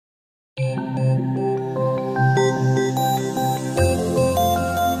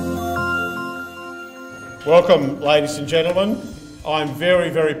Welcome, ladies and gentlemen. I'm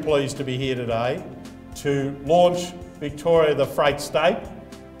very, very pleased to be here today to launch Victoria, the Freight State,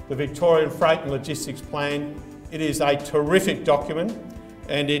 the Victorian Freight and Logistics Plan. It is a terrific document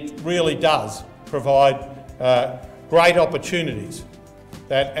and it really does provide great opportunities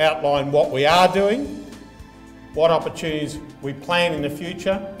that outline what we are doing, what opportunities we plan in the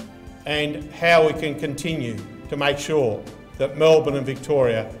future, and how we can continue to make sure that Melbourne and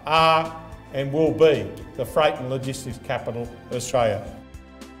Victoria are and will be the freight and logistics capital of Australia.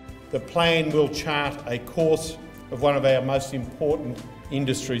 The plan will chart a course of one of our most important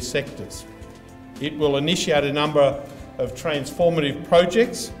industry sectors. It will initiate a number of transformative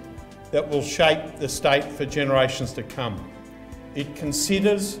projects that will shape the state for generations to come. It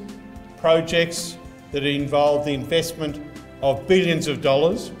considers projects that involve the investment of billions of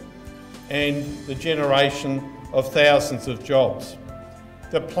dollars and the generation of thousands of jobs.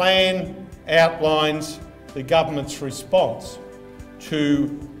 The plan outlines the government's response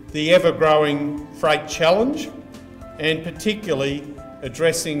to the ever-growing freight challenge and particularly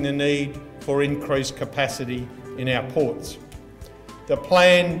addressing the need for increased capacity in our ports. The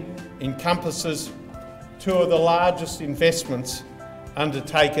plan encompasses two of the largest investments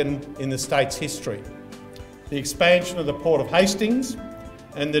undertaken in the state's history: the expansion of the Port of Hastings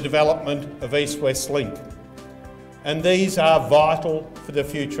and the development of East-West Link. And these are vital for the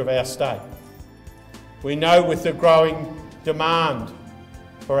future of our state. We know with the growing demand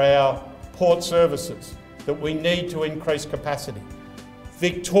for our port services that we need to increase capacity.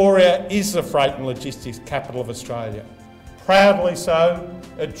 Victoria is the freight and logistics capital of Australia. Proudly so.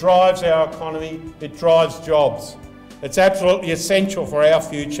 It drives our economy, it drives jobs. It's absolutely essential for our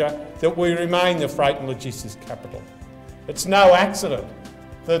future that we remain the freight and logistics capital. It's no accident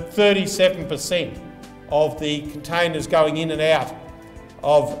that 37% of the containers going in and out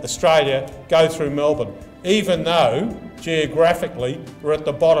of Australia go through Melbourne, even though geographically we're at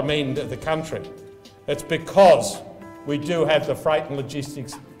the bottom end of the country. It's because we do have the freight and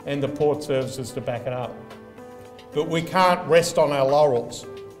logistics and the port services to back it up. But we can't rest on our laurels.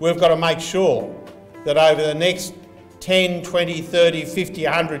 We've got to make sure that over the next 10, 20, 30, 50,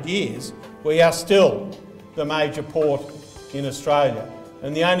 100 years, we are still the major port in Australia.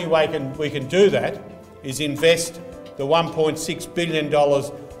 And the only way we can do that is invest the $1.6 billion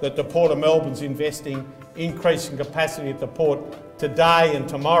that the Port of Melbourne's investing, increasing capacity at the port today and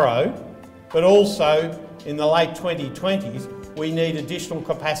tomorrow, but also in the late 2020s, we need additional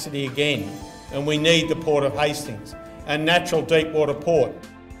capacity again, and we need the Port of Hastings, a natural deep water port.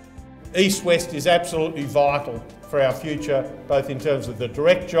 East-West is absolutely vital for our future, both in terms of the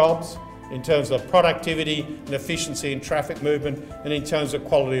direct jobs, in terms of productivity and efficiency in traffic movement, and in terms of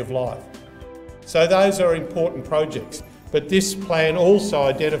quality of life. So those are important projects, but this plan also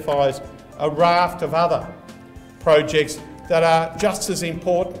identifies a raft of other projects that are just as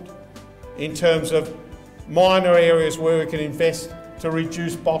important in terms of minor areas where we can invest to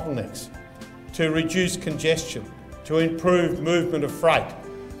reduce bottlenecks, to reduce congestion, to improve movement of freight,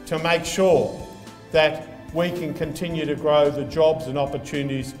 to make sure that we can continue to grow the jobs and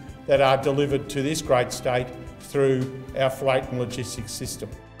opportunities that are delivered to this great state through our freight and logistics system.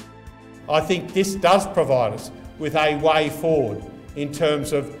 I think this does provide us with a way forward in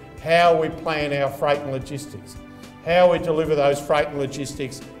terms of how we plan our freight and logistics, how we deliver those freight and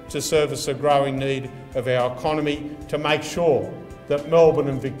logistics to service the growing need of our economy, to make sure that Melbourne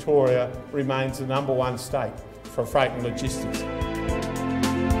and Victoria remains the #1 state for freight and logistics.